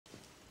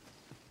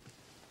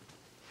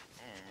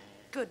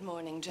Good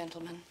morning,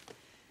 gentlemen,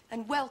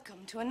 and welcome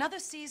to another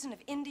season of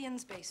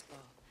Indians baseball.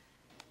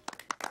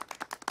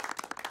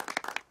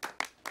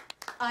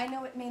 I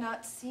know it may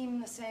not seem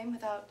the same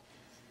without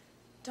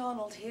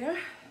Donald here,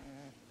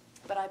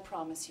 but I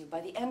promise you,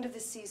 by the end of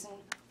this season,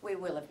 we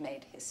will have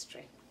made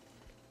history.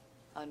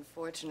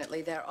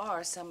 Unfortunately, there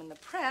are some in the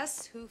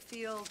press who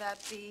feel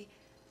that the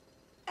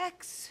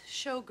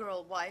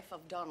ex-showgirl wife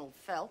of Donald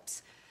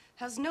Phelps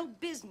has no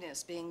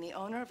business being the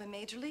owner of a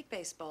Major League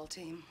Baseball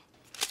team.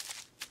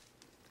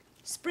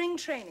 Spring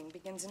training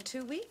begins in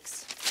 2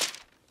 weeks.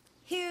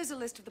 Here's a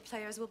list of the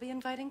players we'll be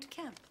inviting to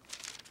camp.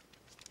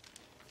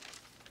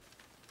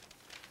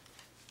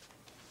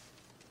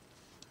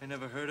 I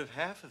never heard of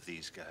half of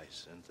these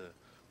guys, and the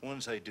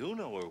ones I do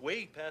know are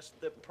way past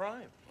their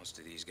prime. Most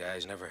of these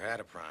guys never had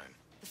a prime.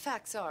 The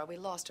facts are, we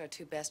lost our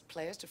 2 best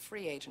players to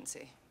free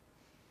agency.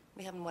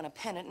 We haven't won a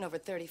pennant in over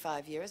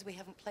 35 years. We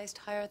haven't placed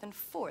higher than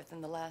 4th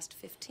in the last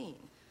 15.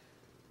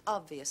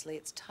 Obviously,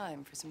 it's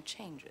time for some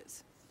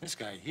changes. This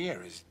guy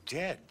here is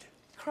dead.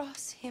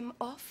 Cross him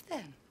off,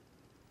 then.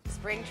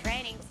 Spring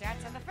training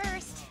starts on the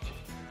 1st.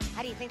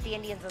 How do you think the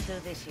Indians will do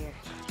this year?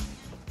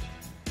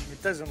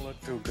 It doesn't look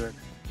too good.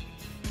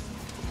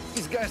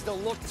 These guys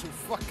don't look too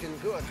fucking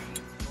good.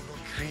 この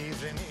クイ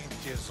ズに行っ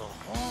てぞ。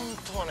本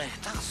当ね、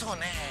たくそ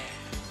ね。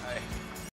はい。